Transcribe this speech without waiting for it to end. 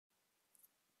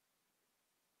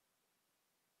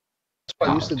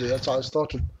I used to do. That's how I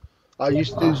started. I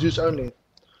used to do Zeus only.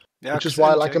 Ja, Which ek is sien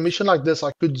why, like a Jake. mission like this,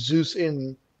 I could Zeus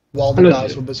in while the Hello, guys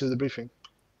Jake. were busy with the briefing.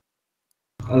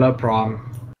 Hello, Prime.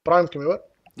 Prime, come here.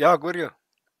 Ja, ek hoor jou.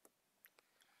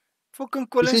 Fucking Wie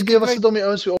Collins se idee was dit om die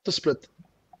ouens weer op te split?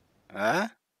 Hè?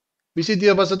 Wie se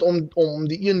idee was dit om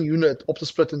die een unit op te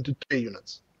split into 2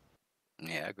 units?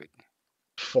 Nee, ek weet nie.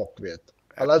 Fuck, weet.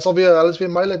 Hulle is weer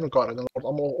my uit mekaar en hulle word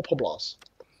almal opgeblaas.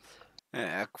 Nee,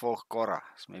 ek volg Korra.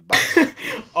 Is my baas.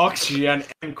 Oxygen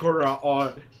and Korra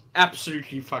are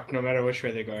absolutely fucked no matter which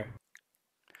way they go.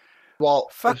 Well,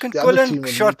 Fucking the other team Colin would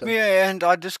shot need me and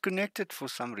I disconnected for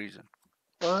some reason.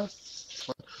 Did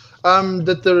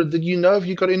you know if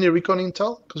you got any recon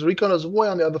intel? Because recon is way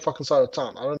on the other fucking side of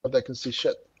town. I don't know if they can see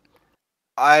shit.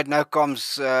 I had no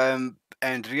comms,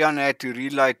 and Rian had to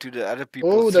relay to the other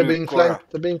people. Oh, they're through being Korra.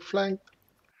 flanked. They're being flanked.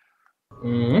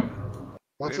 Mm-hmm.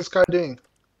 What's this guy doing?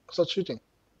 Start shooting.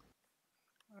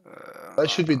 They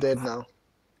should be dead now.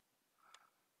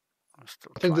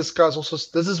 I think this guy's also.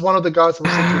 This is one of the guys that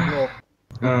was sent to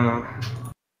ignore.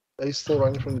 He's still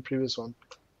running from the previous one.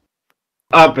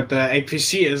 But the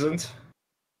APC isn't.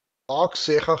 Ox,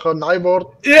 jy gaan genaai word.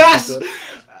 Yes!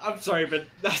 I'm sorry, but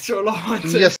that's all I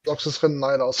wanted. Yes, Ox is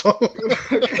genaai also.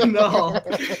 No.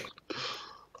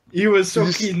 He was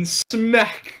so keen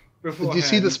smack before. Did you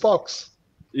see the sparks?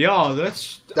 Yeah,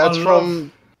 that's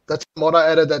from what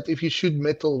I added, that if you shoot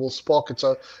metal, it will spark it.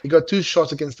 So you got 2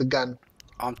 shots against the gun.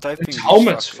 I'm typing. Its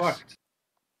helmet's fucked.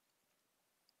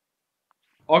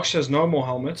 Ox has no more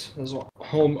helmet. There's a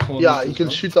yeah, you can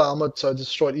shoot the helmet, so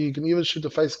destroyed. You can even shoot the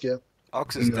face gear.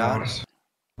 Ox is down.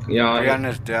 Yeah. Rian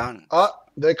is down. Ah,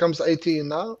 there comes 18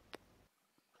 now.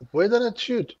 Where did it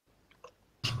shoot?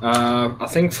 I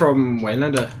think from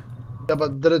Waylander. Yeah,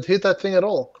 but did it hit that thing at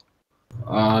all?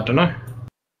 I don't know.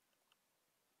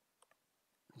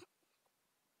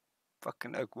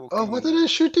 Fucking ook walking. Oh, what are they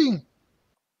shooting?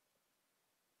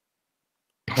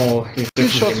 Oh, 2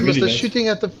 shots, Mister. Shooting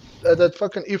at that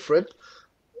fucking Ifrit.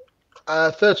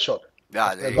 3rd shot.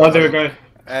 Yeah, there you go. There we go.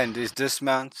 And there's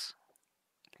dismounts.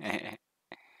 Yeah,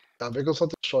 Biggles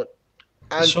not shot.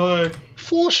 And so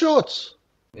 4 shots.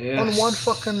 Yes. On one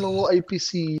fucking little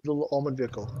APC, little armored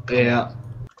vehicle. Yeah.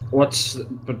 What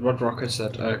rocket's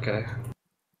that? Okay.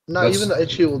 No, even the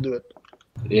HE will do it.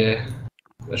 Yeah,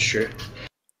 that's true.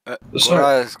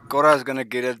 Korra is gonna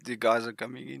get it. The guys are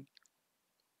coming in.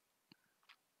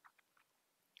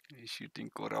 He's shooting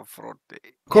Korra front there.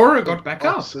 Korra got back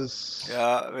up.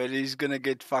 Yeah, well, he's gonna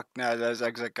get fucked now. Those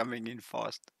eggs are coming in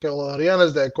fast. Okay, well,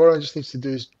 Rihanna's there. Korra just needs to do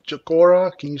his...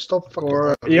 Korra, can you stop fucking...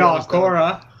 Korra. Yeah,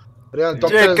 Korra. Rihanna,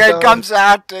 JK comes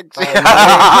out. Yeah,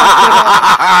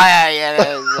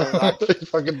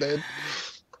 fucking dead.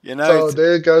 You know, so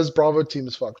there goes Bravo team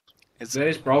is fucked.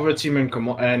 There's Bravo team and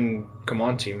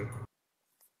command team.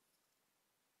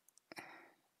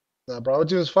 No, Bravo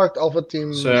team is fucked. Alpha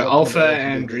team. So Alpha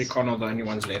and Recon are the only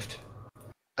ones left.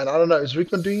 And I don't know, is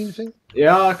Recon doing anything?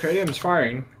 Yeah, Cranium's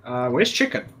firing. Where's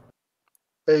Chicken?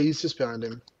 Hey, he's just behind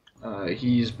him.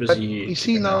 He's busy. But you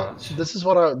see now, this is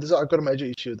what I've got a major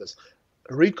issue with this.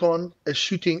 Recon is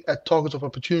shooting at targets of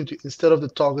opportunity instead of the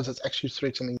targets that's actually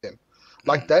threatening them.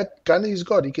 Like that gun he's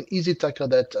got, he can easily take out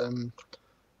that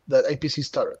APC's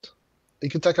turret. He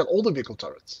can take out all the vehicle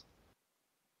turrets.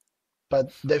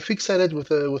 But they fixated with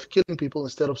killing people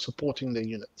instead of supporting their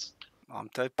units. I'm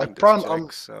typing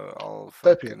Prime, so I'll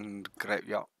fucking grab,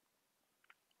 yeah.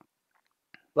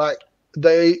 Like,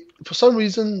 they, for some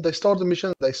reason, they started the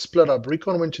mission, they split up.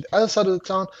 Recon went to the other side of the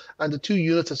town, and the 2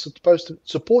 units are supposed to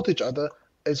support each other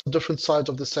is on different sides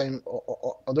of the same,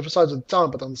 on different sides of the town,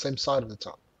 but on the same side of the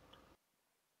town.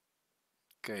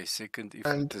 Okay, second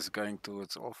effect is going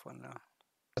towards Alpha now.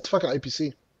 That's fucking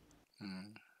APC.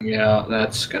 Yeah,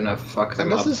 that's gonna fuck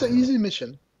them up. And this is an easy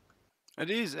mission. It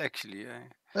is actually, yeah.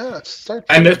 Yeah, it's so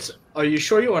And it's, are you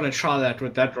sure you want to try that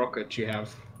with that rocket you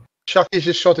have? Chucky's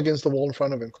just shot against the wall in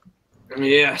front of him.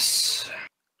 Yes.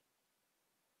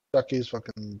 Chucky's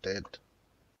fucking dead.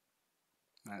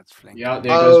 That's flank. Yeah,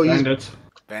 there goes Bandit.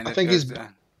 Bandit.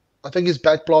 I think his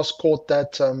back blast caught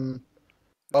that.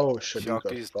 Oh shit!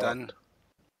 Chucky's done.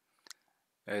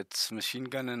 It's machine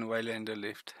gun and Waylander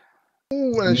left.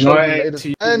 Ooh, and no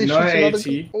 80. And he no shoots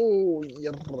 80. Oh,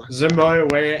 yeah. Zimbo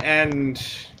away, and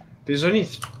there's only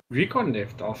Recon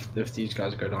left if these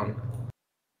guys go down.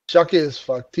 Chucky is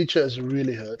fucked. Teacher is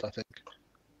really hurt, I think.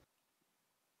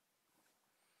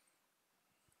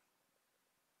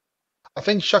 I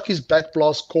think Chucky's back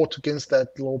blast caught against that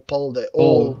little pole there.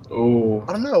 Oh.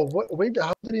 I don't know.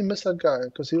 How did he miss that guy?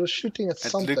 Because he was shooting at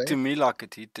something. It looked to me like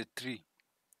it hit the tree.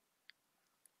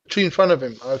 tree in front of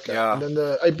him. Okay. Yeah. And then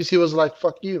the APC was like,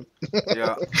 "Fuck you."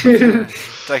 Yeah.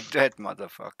 Take that, I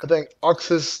motherfucker. think Ox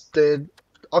is dead.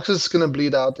 Ox is gonna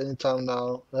bleed out anytime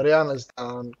now. Rihanna's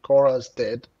down. Cora's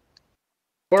dead.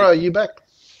 Cora, are you back?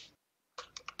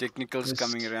 Technicals Missed.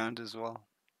 coming around as well.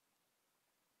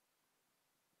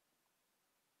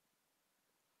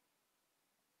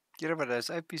 Yeah, but those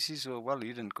APCs were well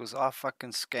hidden because I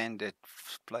fucking scanned that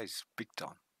place big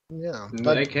time. Yeah.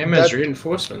 They came as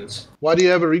reinforcements. Why do you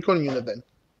have a recon unit then?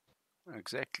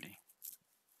 Exactly.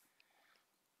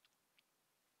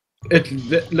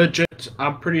 Legit,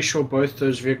 I'm pretty sure both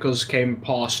those vehicles came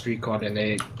past recon and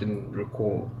they didn't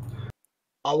recall.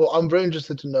 I'm very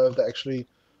interested to know if they actually.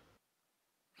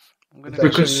 I'm gonna If they go,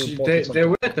 Because actually reported they something.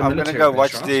 were at the I'm military gonna go base,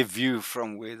 watch right? their view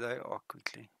from where they are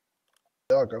quickly.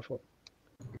 Yeah, go for it.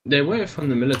 They were from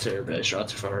the military base,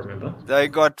 right, if I remember. They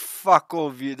got fuck all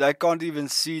view. They can't even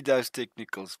see those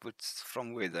technicals, but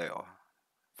from where they are.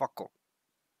 Fuck all.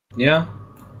 Yeah.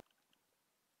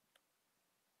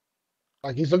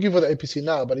 Like he's looking for the APC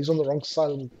now, but he's on the wrong side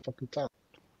of the fucking town.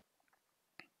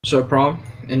 So, Prom,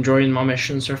 enjoying my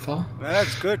mission so far?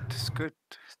 That's good. It's good.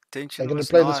 Tension They're gonna was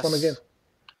play nice. this one again.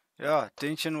 Yeah,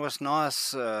 tension was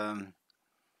nice.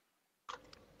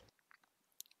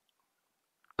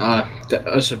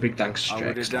 That's a big thanks to I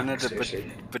would Jax, have done it a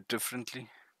seriously. bit differently.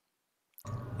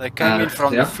 They came in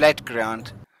from yeah. the flat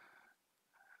ground.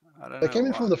 I don't They know came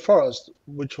in why. from the forest,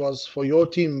 which was for your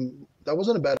team. That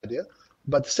wasn't a bad idea.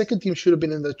 But the second team should have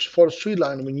been in the forest tree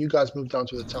line when you guys moved down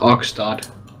to the town. Oxstad.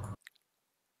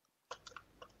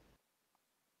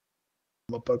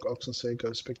 I'm a poke Ox and say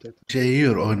go spectator.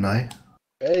 Jair or no?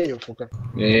 Hey, you fucker.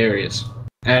 There he is.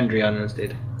 And Rihanna's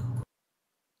dead.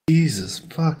 Jesus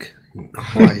fuck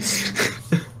Christ.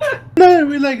 No,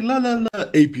 we're like la la la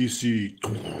APC.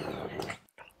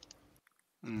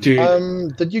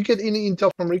 Dude. Did you get any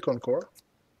intel from Recon Core?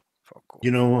 Fuck all.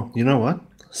 You know what?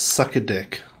 Suck a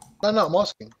dick. No, I'm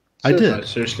asking. I did. No,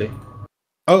 seriously.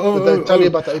 Did they tell you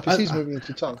about the APCs I- moving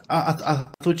into town? I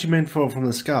thought you meant from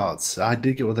the scouts. I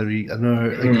did get what the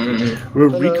Mm-hmm.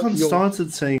 Recon you're-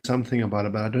 started saying something about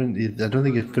it, but I don't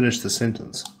think it finished the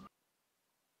sentence.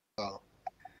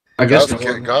 I guess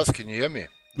Guys, can you hear me?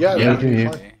 Yeah, Yeah. that'd be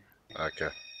Yeah. fine. Okay.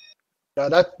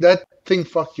 Yeah, that thing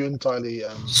fucked you entirely.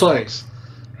 Sorry.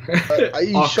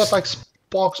 You Ox. shot like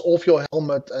sparks off your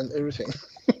helmet and everything.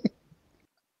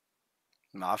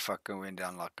 I fucking went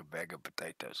down like a bag of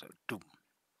potatoes. So, doom.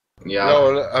 Yeah.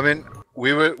 No, well, I mean,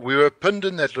 we were pinned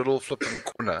in that little flipping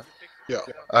corner.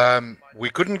 Yeah. We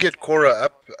couldn't get Cora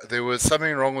up. There was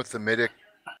something wrong with the medic's.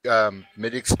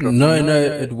 No,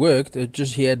 it worked. It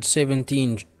just he had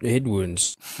 17 head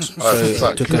wounds, Oh, so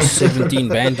fuck. it took us 17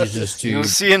 bandages to. You'll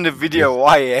see in the video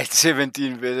why he had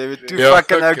 17, but there were two Yeah,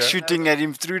 fucking okay. oaks shooting at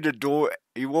him through the door.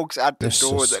 He walks out the This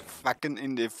door, is- they're fucking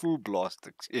in their full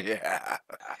blastics. Yeah.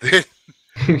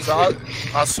 So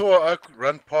I saw Oak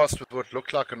run past with what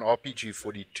looked like an RPG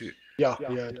 42. Yeah.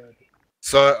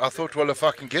 So I thought, well, if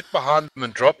I can get behind him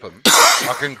and drop him,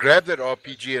 I can grab that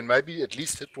RPG and maybe at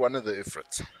least hit one of the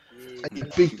Ifrits. And you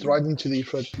peeked right into the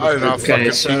Ifrit. Oh, no, Okay,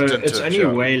 fucking so peeked into it's it, only yeah.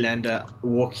 Waylander,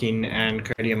 Walking, and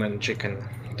Cranium and Chicken.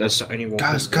 That's the only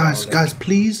walkers. Guys,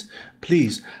 please,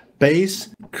 base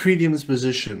Credium's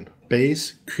position.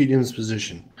 Base Credium's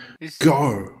position. It's-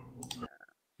 Go.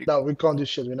 No, we can't do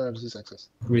shit. We don't have this access.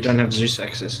 We don't have Zeus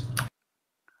access.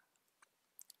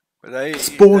 But they,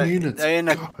 Spawn units. They're in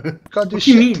a Go. We can't do What do you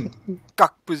shit. mean?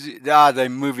 cuck position. Ah, they're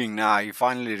moving now. You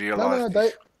finally No, realize.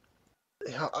 they.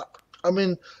 Yeah, I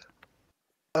mean,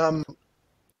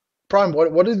 Prime.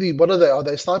 What are they? Are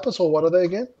they snipers or what are they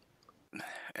again?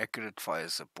 Accurate fire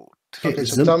support. Okay,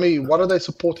 so Zim- tell me, what are they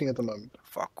supporting at the moment?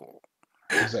 Fuck all.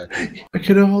 Exactly.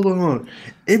 Okay, no, hold on.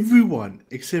 Everyone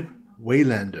except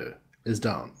Waylander is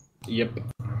down. Yep.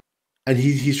 And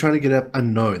he's trying to get up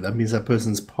unknown. That means that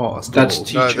person's passed. That's Oh.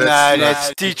 teacher. No, That's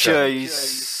teacher. teacher.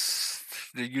 He's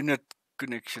the unit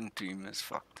connection to him is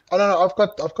fucked. Oh no, I've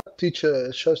got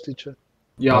teacher, shows teacher.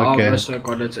 Yeah, Okay. I also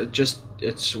got it.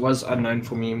 It was unknown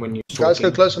for me when you Guys, go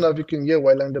talking. close enough, you can hear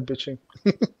Waylander bitching.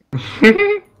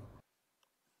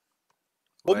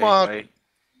 All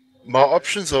my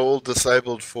options are all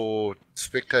disabled for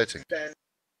spectating. What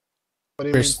do you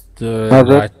mean? Press the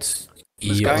Mother. right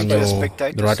It's E going on to the your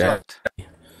spectator the right arrow. slot.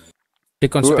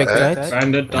 Click on Who- spectate,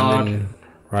 Bandit and died. then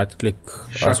right click.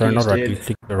 Shocking Sorry, not is right dead. click.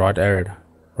 Click the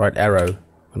right arrow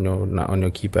on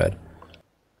your keypad,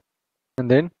 And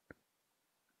then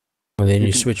and then You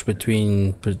you can- switch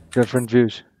between. different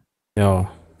views. Yeah,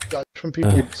 Yeah, different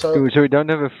people. So So we don't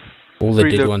have a all the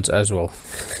Free dead look. ones as well.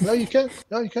 no, you can.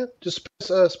 Just press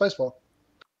spacebar.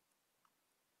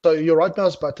 So your right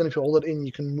mouse button, if you hold it in,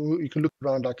 you can move. You can look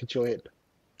around like it's your head.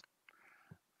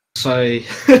 So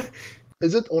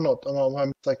Is it or not? Am I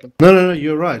mistaken? No,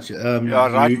 you're right. Yeah,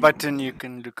 right button, you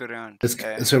can look around.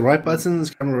 So right button is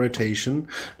camera rotation,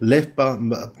 left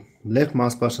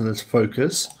mouse button is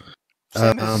focus.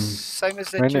 Same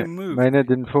as that you move. Mine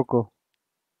didn't focus.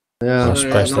 Yeah,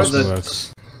 space now doesn't that-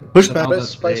 work. Push now back, that press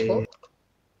space they- bar.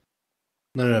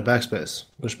 no, backspace.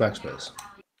 Push backspace.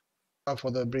 For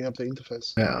the bring up the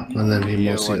interface. Yeah, and then you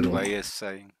Hear more see what it all. Way is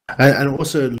saying. And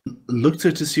also look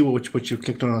to see what you've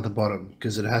clicked on at the bottom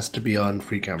because it has to be on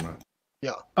free camera.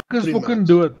 Yeah. I can 3 fucking mounts.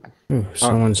 do it. Ooh,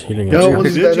 someone's healing No, us. what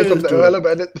This did bandit you of the do? hello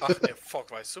bandit. Ach nee, fuck,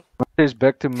 weißt du? It is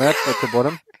back to map at the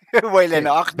bottom. Wayland,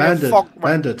 ach nee, Bandit, fuck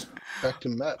man. bandit. Back to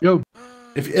map. Yo,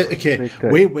 Okay, Spectator.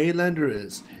 where Waylander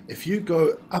is, if you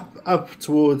go up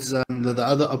towards the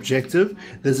other objective,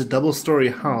 there's a double-story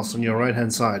house on your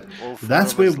right-hand side. All four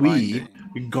That's of where us lying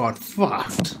we got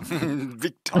fucked.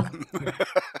 Big time.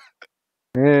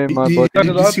 Yeah, my Did body.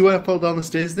 you see when I fell down the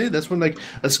stairs there? That's when like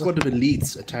a squad of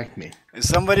elites attacked me. Is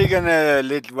somebody gonna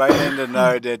let Waylander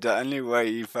know that the only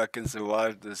way he fucking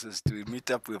survived this is to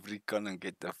meet up with Recon and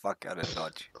get the fuck out of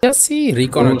Dodge? Yeah, see,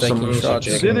 Recon are taking someone's shots.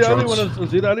 is objective. he the only one that's,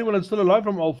 is he the only one that's still alive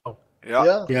from Alpha? Yeah.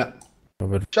 Yeah. Yeah.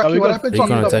 But Chucky, we what got happened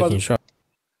Recon are to you? taking shots.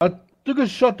 I took a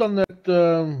shot on that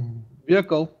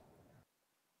vehicle,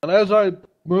 and as I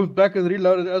moved back and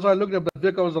reloaded, as I looked up, that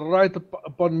vehicle was right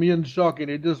upon me and Sharky,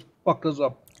 and he just fucked us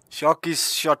up.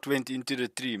 Sharky's shot went into the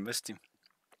tree, missed him.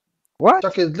 What?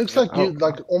 Chucky, it looks like you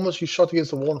almost you shot against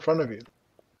the wall in front of you.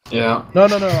 Yeah. No,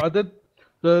 I did.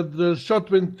 The shot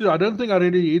went through. I don't think I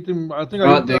really hit him. I think I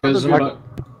Right, hit there the goes other the vehicle.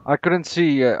 I couldn't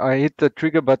see. I hit the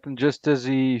trigger button just as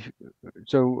he.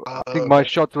 So I think okay. my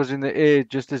shot was in the air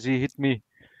just as he hit me.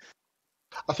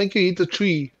 I think you hit the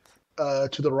tree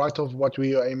to the right of what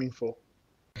we are aiming for.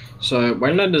 So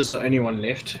Waylander's the only one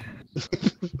left.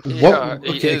 Yeah,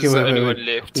 he Okay, is the wait, only wait. one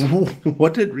left.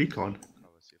 What did Recon?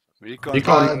 Recon. You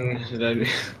can't.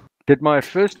 Did my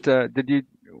first? Did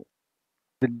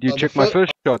you check my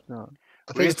first shot? No.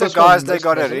 I think Where's the the first one guys they missed,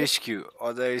 got to wasn't it? rescue?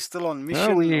 Are they still on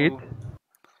mission? we hit. or-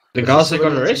 The guys they got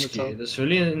to civilians in the rescue. town. The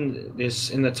civilian is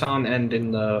in the town and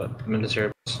in the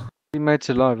military base. Teammates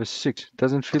alive is 6.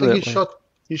 Doesn't I feel think that way.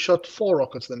 you shot 4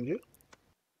 rockets, didn't you?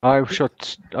 I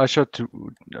shot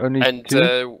only And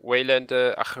 2,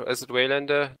 Waylander, is it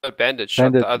Waylander? No, Bandit shot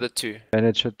Bandit. the other 2. and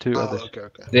it shot 2 Oh, others. okay.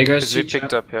 There goes Because we Sucha.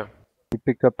 picked up, yeah. We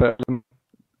picked up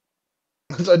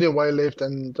There's only a way left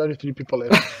and only 3 people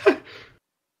left.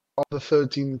 Of the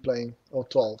 13 playing, or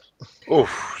 12.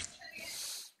 Oof.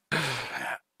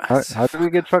 how did we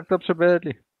get fucked up so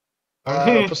badly?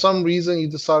 For some reason, you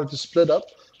decided to split up.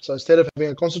 So instead of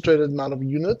having a concentrated amount of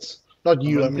units, not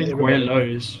you, I mean think we're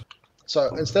everybody. lows.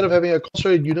 So instead of having a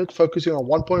concentrated unit focusing on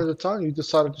one point at a time, you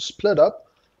decided to split up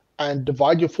and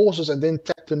divide your forces and then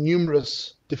attack the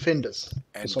numerous defenders.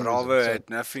 And some Bravo reason, so- had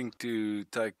nothing to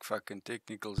take fucking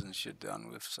technicals and shit down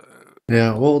with, so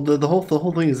Yeah, well, the whole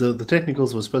thing is the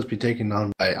technicals were supposed to be taken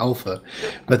down by Alpha,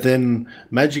 but then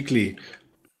magically,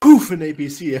 poof, an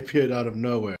APC appeared out of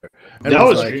nowhere. And That it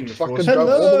was like, green Fucking force. drove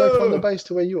all the way from Hello! the base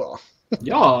to where you are.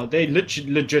 Yeah, they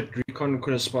legit Recon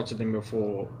could have spotted them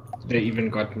before they even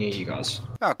got near you guys.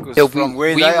 yeah, because Yeah, from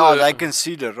where we they are, were- they can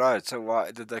see the road. So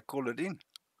why did they call it in?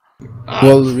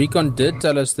 Well, Recon did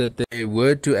tell us that they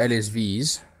were 2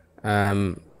 LSVs,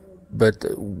 but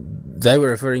they were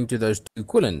referring to those 2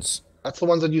 Quillins. That's the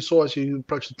ones that you saw as you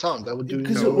approached the town. They were doing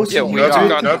Because no- it was- Yeah, we Nobody,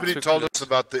 got- nobody told us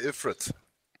about the Ifrit.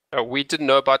 We didn't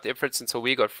know about the efforts until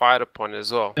we got fired upon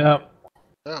as well. Yeah.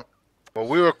 Well,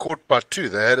 we were caught by 2.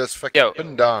 They had us fucking Yeah,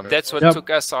 pinned down. That's what Yep. took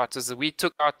us out. Is that we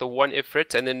took out the one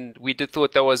Ifrit, and then we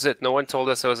thought that was it. No one told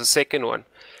us there was a second one,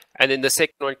 and then the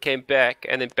second one came back,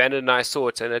 and then Bandit and I saw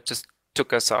it, and it just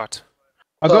took us out.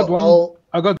 I got So one. I'll-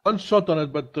 I got one shot on it,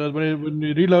 but when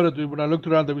we reloaded, when I looked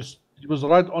around, it was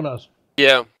right on us.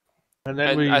 Yeah, And then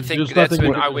and we. I think there's that's nothing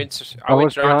when we I could do. went. I I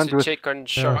was went around behind to with- check on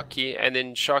Sharky, and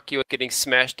then Sharky was getting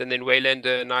smashed, and then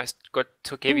Waylander and I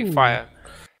took heavy fire,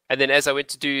 and then as I went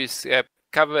to do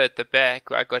cover at the back,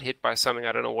 I got hit by something.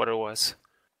 I don't know what it was.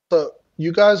 So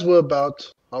you guys were about,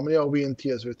 how many are we in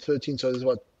tiers? We're 13, so there's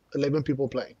about 11 people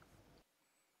playing.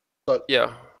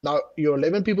 Yeah, Now you're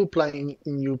 11 people playing,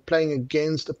 and you're playing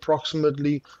against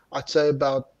approximately, I'd say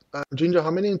about, Ginger,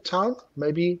 how many in town?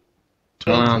 Maybe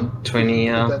 20? 20,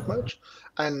 Not yeah. that much.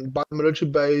 And by military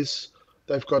base,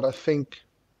 they've got, I think,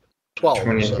 12.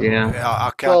 20, so. yeah. Yeah,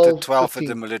 I counted 12, 12 at the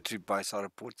 15. military base. I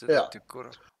reported Yeah. it to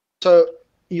Kura. So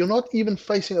you're not even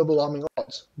facing overwhelming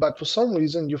odds, but for some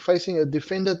reason you're facing a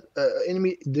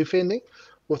enemy defending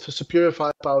with a superior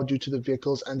firepower due to the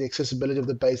vehicles and the accessibility of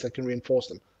the base that can reinforce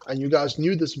them. And you guys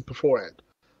knew this beforehand.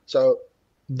 So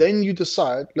then you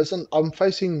decide, listen, I'm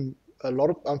facing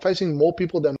I'm facing more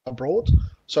people than I brought.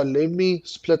 So let me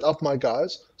split up my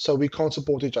guys so we can't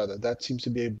support each other. That seems to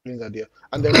be a brilliant idea.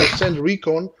 And then we'll send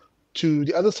recon to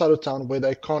the other side of town where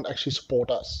they can't actually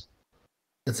support us.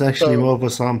 It's actually So- more of a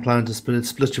sound plan to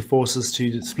split your forces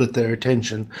to split their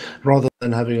attention, rather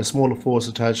than having a smaller force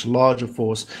attach a larger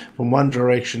force from one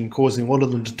direction, causing all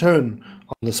of them to turn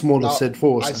on the smaller Now, said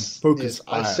force I and s- focus yes,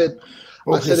 fire. I said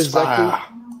Focus exactly. fire.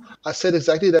 I said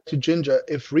exactly that to Ginger.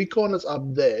 If recon is up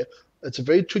there, it's a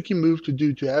very tricky move to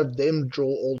do to have them draw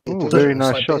all the Ooh, attention. very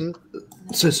nice But shot.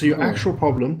 then- So your actual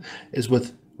problem is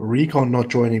with recon not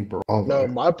joining Bravo. No,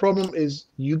 my problem is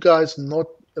you guys not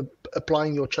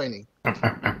applying your training.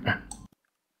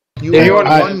 You Anyone-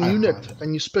 are one unit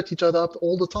and you split each other up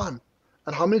all the time.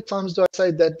 And how many times do I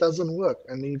say that doesn't work?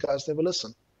 And then you guys never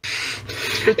listen.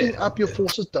 Splitting up your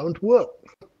forces don't work.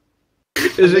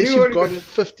 Is Unless anyone you've got gonna,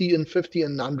 50 and 50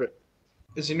 and 100.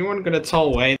 is anyone gonna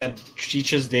tell Wayne that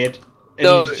Cheech dead? And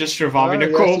No. he's just reviving No, a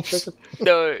you have to corpse? check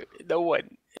it. No one.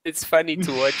 It's funny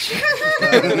to watch.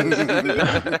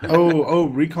 Oh,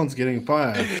 Recon's getting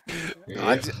fired.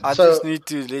 I So- just need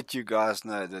to let you guys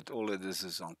know that all of this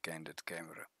is on candid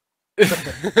camera.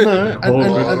 No,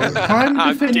 and try and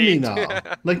I'm defend me dead.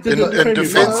 now. Like, In defend me.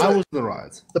 defense- I was the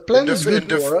right. The plan In is def- good, in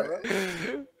def- Laura,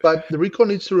 but the recon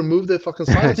needs to remove their fucking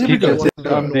silence. Here we if they go. want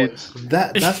to I'm make dead.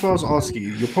 noise. That's what I was asking you.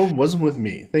 Your problem wasn't with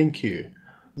me. Thank you.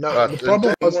 No, But the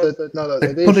problem then- was that no, Like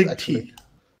it is pulling actually. teeth.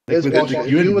 There's with one the- thing.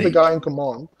 If you and you were the me. guy in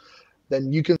command,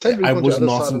 then you can send I recon to was the other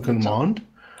not side in of the town. command.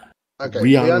 Okay,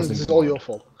 Rian Rian, was in this is all command. your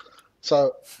fault.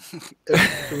 So,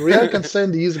 if Rian can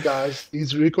send these guys,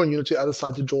 these recon units to the other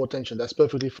side to draw attention, that's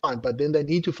perfectly fine. But then they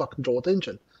need to fucking draw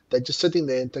attention. They're just sitting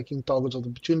there and taking targets of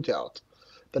opportunity out.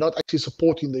 They're not actually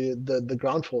supporting the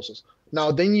ground forces.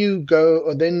 Now, then you go,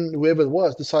 or then whoever it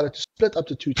was decided to split up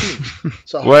to two teams.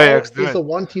 So Why how accident? is the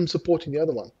one team supporting the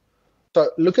other one?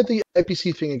 So look at the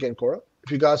APC thing again, Cora.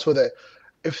 If you guys were there,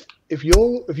 if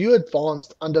you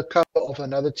advanced under cover of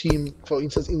another team, for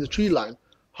instance, in the tree line,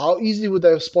 how easily would they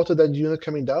have spotted that unit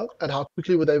coming down, and how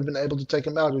quickly would they have been able to take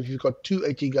him out if you've got two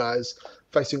AT guys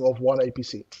facing off one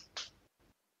APC?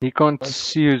 He can't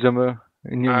see you, Zimmer,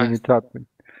 in your Ah. when you type in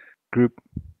group.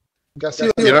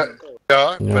 Garcia, Yeah,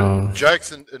 No. but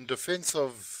Jakes, in defense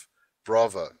of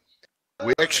Bravo,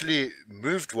 we actually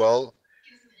moved well.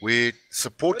 We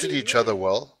supported each other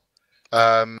well.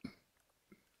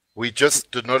 We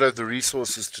just did not have the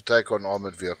resources to take on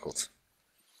armored vehicles.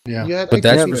 Yeah. you had But AT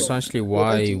that's people. precisely Your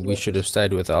why AT we should have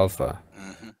stayed with Alpha.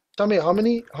 Tell me how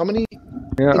many Yeah,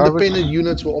 I was, independent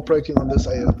units were operating on this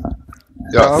AO?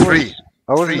 Yeah, I was- three.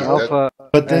 I was Three, in that- Alpha.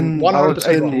 But then, and I was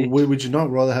 100% City, would you not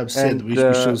rather have said and we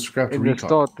should have scrapped in the Recon?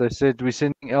 start they said we're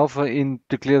sending Alpha in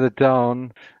to clear the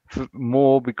town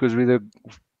more because we're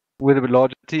the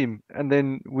larger team, and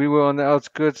then we were on the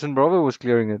outskirts and Bravo was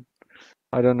clearing it.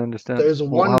 I don't understand. There's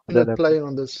one how did that unit happen. playing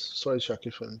on this. Sorry,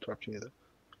 Shaki, for interrupting you there.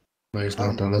 No, he's not.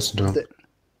 Um, Don't listen to him. the-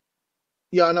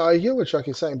 Yeah, no, I hear what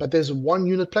Shaki's saying, but there's one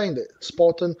unit playing there.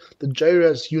 Spartan, the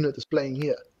JRS unit is playing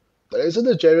here. There isn't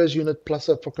a JRS unit plus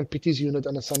a fucking Pity's unit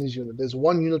and a Sunny's unit. There's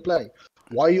one unit playing.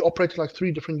 Why are you operating like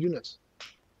three different units?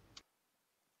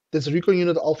 There's a Recon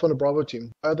unit, Alpha, and a Bravo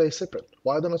team. Why are they separate?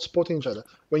 Why are they not supporting each other?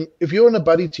 If you're in a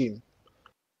buddy team,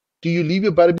 do you leave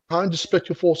your buddy behind to split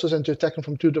your forces and to attack them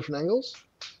from two different angles?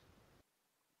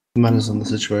 Manners on the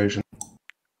situation.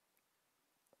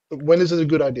 When is it a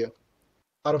good idea?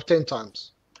 Out of 10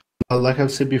 times. Like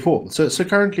I've said before, so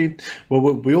currently, well,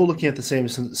 we're all looking at the same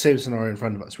scenario in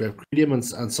front of us. We have Credium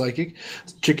and Psychic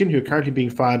Chicken who are currently being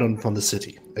fired on from the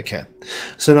city. Okay,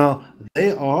 so now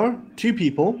they are two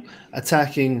people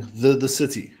attacking the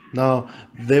city. Now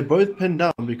they're both pinned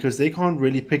down because they can't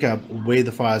really pick up where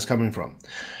the fire is coming from.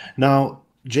 Now,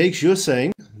 Jakes, you're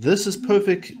saying this is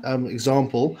perfect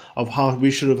example of how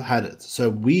we should have had it. So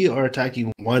we are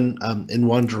attacking in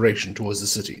one direction towards the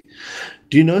city.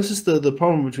 Do you notice the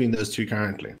problem between those two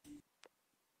currently?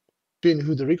 Between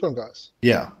who, the Recon guys?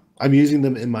 Yeah, I'm using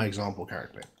them in my example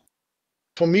currently.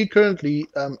 For me, currently,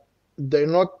 they're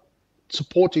not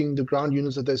supporting the ground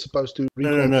units that they're supposed to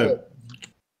recon No.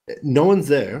 for. No one's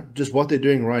there. Just what they're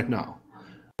doing right now.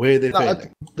 Where they're No,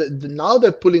 failing. now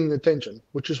they're pulling attention,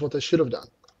 which is what they should have done.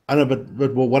 I know,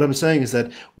 but what I'm saying is that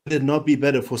would it not be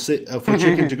better for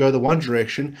Chicken to go the one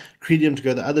direction, Credium to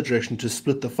go the other direction to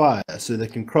split the fire so they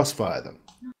can crossfire them?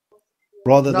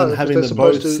 Rather No, than because having they're them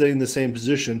both supposed to- stay in the same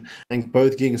position and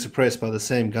both getting suppressed by the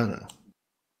same gunner.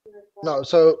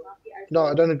 No,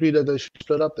 I don't agree that they should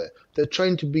split up there. They're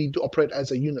trained to operate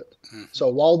as a unit. So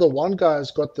while the one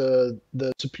guy's got the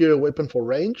superior weapon for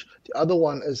range, the other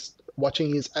one is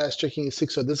watching his ass, checking his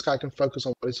 6, so this guy can focus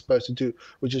on what he's supposed to do,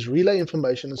 which is relay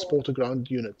information and support the ground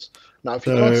units. Now, if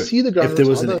you can't So see the ground if there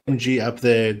units, was an MG up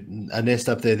there, a nest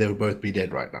up there, they would both be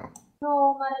dead right now.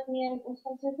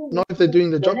 not if they're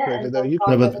doing the job correctly.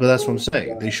 No, but that's what I'm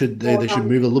saying. They should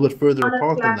move a little bit further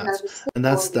apart than that, and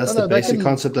that's the basic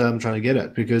concept that I'm trying to get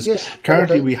at. Because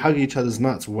currently we hug each other's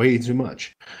nuts way too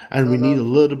much, and we need a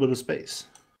little bit of space.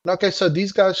 Okay, so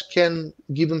these guys can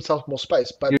give themselves more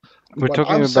space, but We're what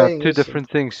talking I'm about saying two is- different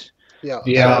things. Yeah,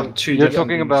 You're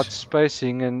talking about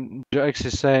spacing, and Jax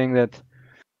is saying that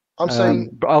I'm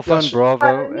saying Alpha and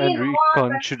Bravo and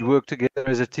Recon should work together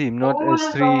as a team, not as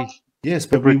three. Yes,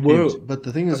 but we separate were. teams. But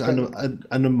the thing is, I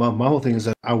know my whole thing is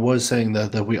that I was saying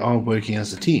that we are working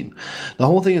as a team. The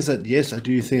whole thing is that yes, I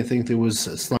do think there was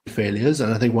slight failures,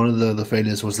 and I think one of the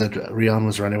failures was that Rian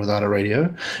was running without a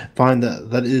radio. Find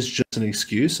that is just an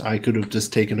excuse. I could have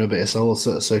just taken over SL,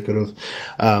 so I could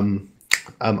have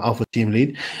Alpha team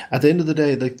lead. At the end of the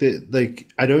day,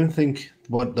 I don't think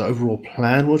what the overall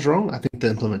plan was wrong. I think the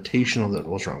implementation of it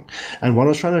was wrong. And what I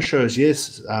was trying to show is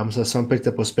yes, so some picked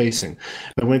up with spacing,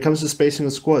 but when it comes to spacing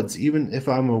of squads, even if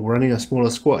I'm running a smaller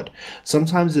squad,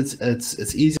 sometimes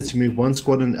it's easier to move one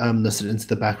squad and into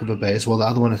the back of a base while the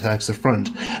other one attacks the front,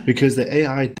 because the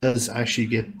AI does actually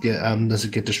get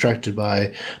distracted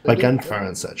by gunfire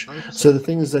and such. So the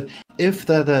thing is that if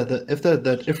the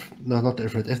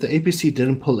APC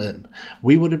didn't pull in,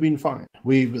 we would have been fine.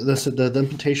 The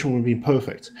implementation would have been perfect.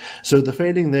 So the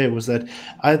failing there was that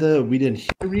either we didn't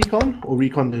hear Recon, or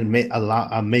Recon didn't make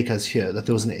us hear that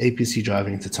there was an APC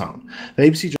driving into town. The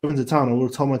APC driving into town, I would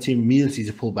have told my team immediately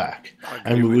to pull back,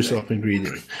 and we would stop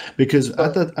ingredient. Because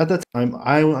at that time,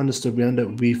 I understood we ended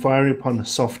up firing upon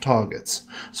soft targets.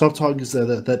 Soft targets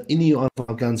that any of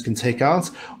our guns can take out,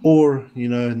 or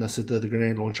and that's the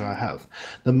grenade launcher I have.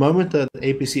 The moment that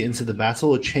APC entered the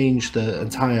battle, it changed the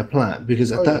entire plan,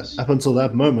 because up until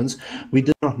that moment, we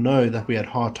did not know that we had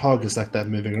hard targets like that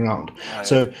moving around.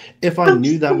 So if I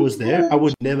knew that was there, I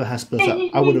would never have split up.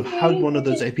 I would have hugged one of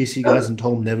those APC guys and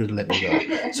told him never to let me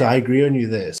go. So I agree on you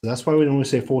there. So that's why we always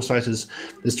say Foresight is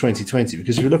 2020,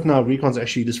 because if you look now, Recon's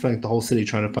actually just flanked the whole city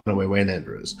trying to find out where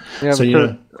Waylander is. Yeah, so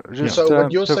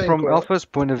what you're so saying, from Cora, Alpha's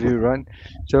point of view, right?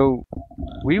 So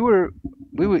we were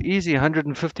easy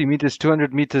 150 meters,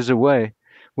 200 meters away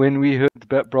when we heard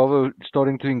Bravo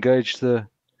starting to engage the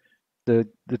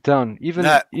town. Even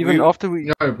after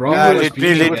we let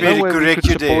me correct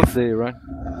you there. Right?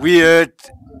 We heard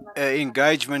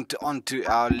engagement onto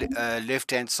our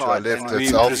left-hand side, and we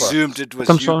presumed it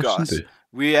was you guys.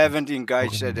 We haven't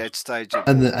engaged at that stage.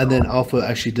 And then Alpha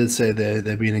actually did say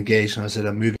they're being engaged, and I said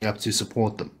I'm moving up to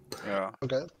support them. Yeah.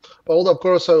 Okay. But hold up,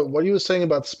 Cora. So what you were saying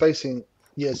about spacing,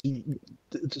 yes,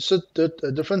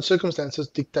 the different circumstances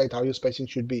dictate how your spacing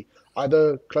should be,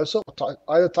 either closer,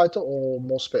 either tighter, or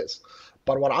more space.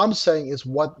 But what I'm saying is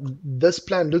what this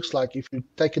plan looks like if you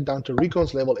take it down to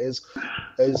Recon's level is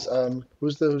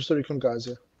who's the Recon guys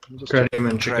here? Kratom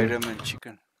and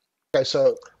chicken. Okay,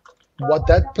 so what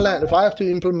that plan, if I have to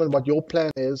implement what your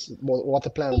plan is, what the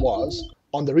plan was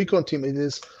on the Recon team, it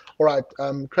is all right.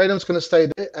 Kratom's going to stay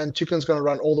there, and Chicken's going to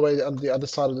run all the way on the other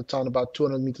side of the town, about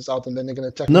 200 meters out, and then they're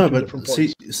going to attack different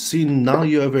points. See, now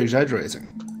you're over exaggerating.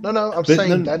 No, I'm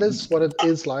saying that is what it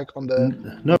is like on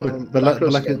the. No, but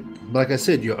like I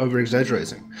said, you're over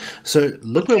exaggerating. So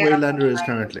look where Waylander is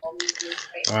currently.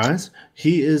 All right,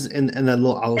 he is in that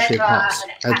little L-shaped house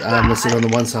listed on the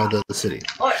one side of the city.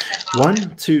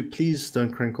 1, 2, please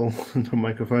don't crinkle the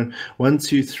microphone. 1,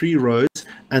 2, 3 rows,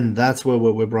 and that's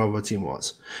where Bravo team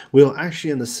was. We were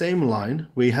actually in the same line.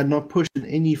 We had not pushed it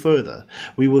any further.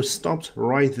 We were stopped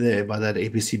right there by that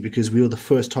APC because we were the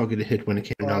first target to hit when it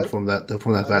came down from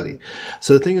that valley.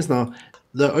 So the thing is now,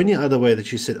 the only other way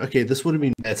that you said, okay, this would have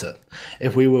been better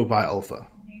if we were by Alpha.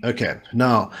 Okay,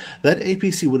 now that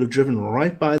APC would have driven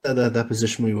right by that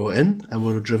position we were in, and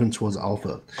would have driven towards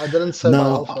Alpha. I didn't say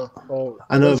now, by Alpha.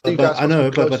 I know,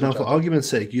 but now for argument's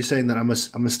sake, you're saying that I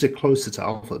must stick closer to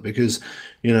Alpha because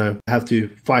I have to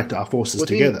fight our forces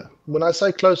together. When I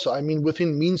say closer, I mean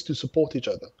within means to support each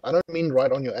other. I don't mean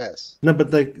right on your ass. No, but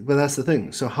that's the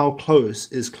thing. So how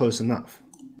close is close enough?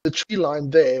 The tree line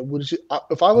there.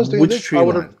 If I was doing this, I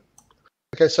would have.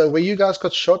 Okay, so where you guys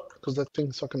got shot, because that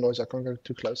thing's fucking noisy, I can't go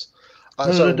too close.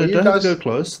 Don't have to go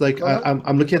close. Like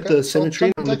I'm looking at the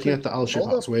cemetery, I'm looking at the Al-Ship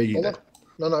house. Where are you there?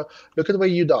 No, look at where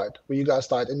you guys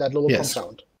died, in that little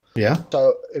compound. Yeah.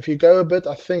 So if you go a bit,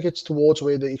 I think it's towards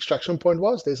where the extraction point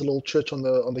was. There's a little church on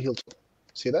the hilltop.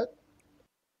 See that?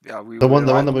 Yeah, we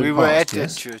were at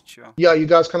that church. Yeah, you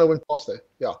guys kind of went past there.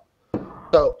 Yeah.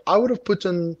 So I would have put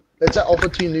in let's say Alpha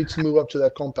team needs to move up to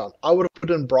that compound. I would have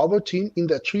put in Bravo team in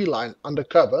that tree line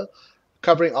undercover,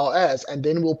 covering our ass, and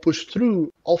then we'll push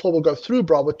through. Alpha will go through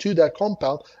Bravo to that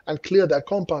compound and clear that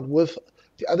compound with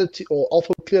the other team, or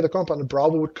Alpha would clear the compound and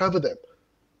Bravo would cover them,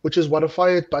 which is what a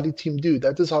fire buddy team do.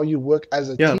 That is how you work as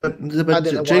a team. But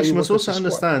Jake, you must also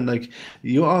understand, like,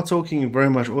 you are talking very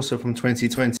much also from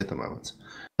 2020 at the moment.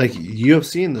 Like, you have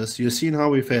seen this, you've seen how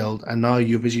we failed, and now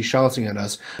you're busy shouting at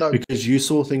us because you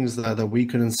saw things that we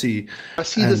couldn't see. I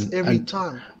see this every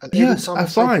time. And yes, every time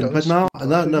fine, but now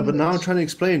I'm trying to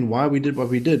explain why we did what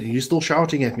we did, and you're still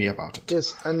shouting at me about it.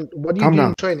 Yes, and what do you do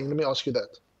in training? Let me ask you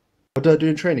that. What do I do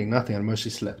in training? Nothing. I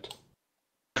mostly slept.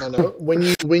 I know.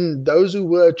 When those who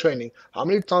were training, how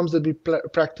many times did we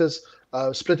practice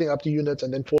splitting up the units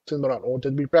and then forcing them around? Or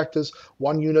did we practice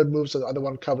one unit moves and the other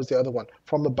one covers the other one?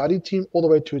 From a buddy team all the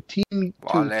way to a team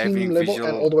level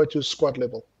and all the way to a squad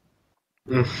level.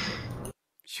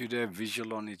 Should have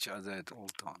visual on each other at all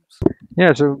times.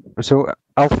 Yeah, so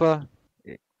Alpha,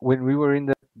 when we were in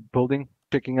the building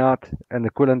checking out and the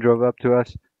coolant drove up to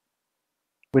us,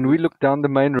 when we looked down the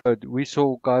main road, we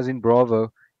saw guys in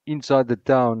Bravo inside the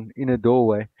town in a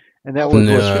doorway, and that was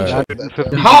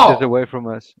 150 meters away from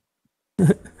us. I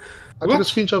took a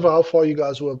screenshot of how far you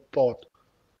guys were apart.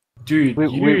 Dude,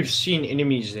 you've seen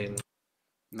enemies then.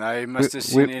 No, you must have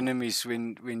seen enemies.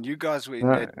 When you guys were in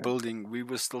that building, we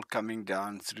were still coming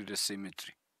down through the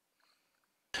cemetery.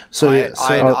 So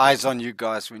I had eyes on you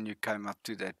guys when you came up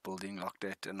to that building like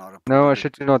that. And no, I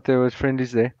should not. There was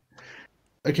friendlies there.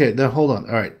 Okay, now hold on.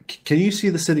 All right, can you see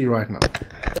the city right now?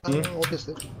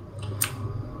 Obviously.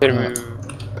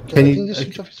 Can you just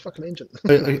switch off his fucking engine?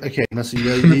 Okay, now so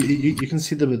you can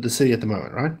see the city at the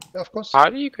moment, right? Yeah, of course. How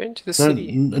do you go into the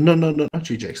city? No, not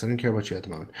you, Jakes. I don't care about you at the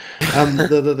moment.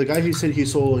 The guy who said he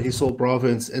saw Bravo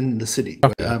in the city.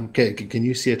 Okay, can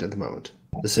you see it at the moment?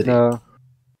 The city. No.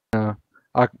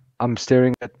 I'm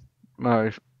staring at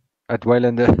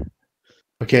Waylander.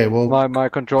 Okay, well, my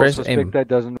control spectator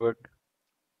doesn't work.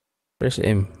 Press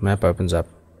M. Map opens up.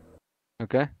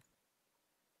 Okay.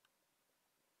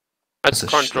 I just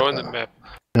can't draw on the map.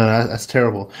 No, that's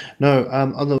terrible. No,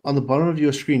 on the bottom of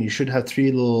your screen, you should have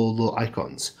three little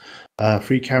icons: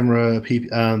 free camera, 3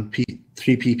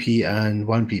 PP, and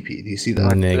 1 PP. Do you see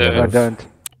that?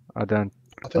 I don't.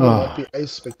 I think it might be a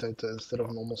spectator instead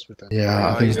of a normal spectator.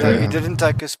 Yeah, I think he didn't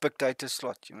take a spectator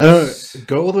slot.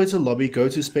 Go all the way to lobby, go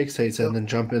to spectator, and then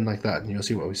jump in like that, and you'll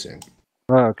see what we're seeing.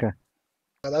 Oh, okay.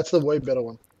 That's the way better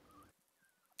one.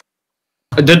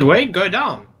 Did Wade go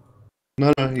down?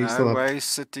 No, he's still up. Way's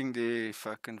sitting there,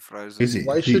 fucking frozen. Easy.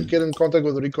 Why should get in contact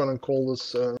with Recon and call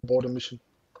this border mission?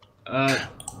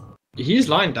 He's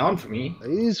lying down for me.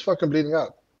 He's fucking bleeding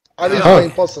out. I didn't play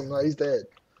possum. No, he's dead.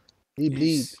 He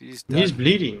bleeds. He's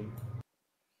bleeding.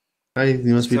 He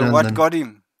must be done. What then. got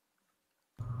him?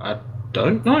 I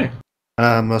don't know.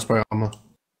 Must be ARMA.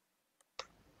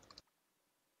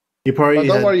 You probably.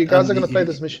 But don't worry, you guys are gonna play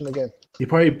this mission again. You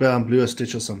probably blew a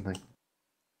stitch or something.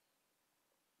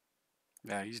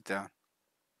 Yeah, he's down.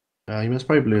 You must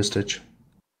probably blew a stitch.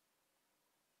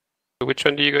 Which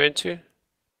one do you go into?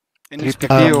 3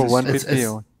 PP or 1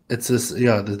 PP? It's this.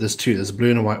 Yeah, there's two. There's a blue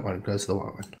and a white one. It goes to the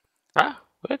white one. Ah,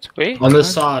 what? Wait. On the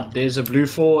side, there's a blue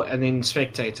 4 and then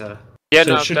spectator. Yeah,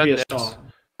 so no, it should be a star.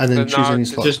 And then choose any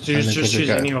slot. Just choose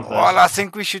any of those. Well, I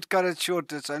think we should cut it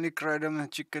short. It's only Kratom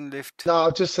and Chicken left. No,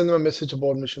 I'll just send them a message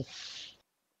aboard mission.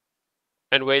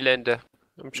 And Waylander.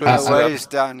 I'm sure Way is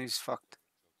down. He's fucked.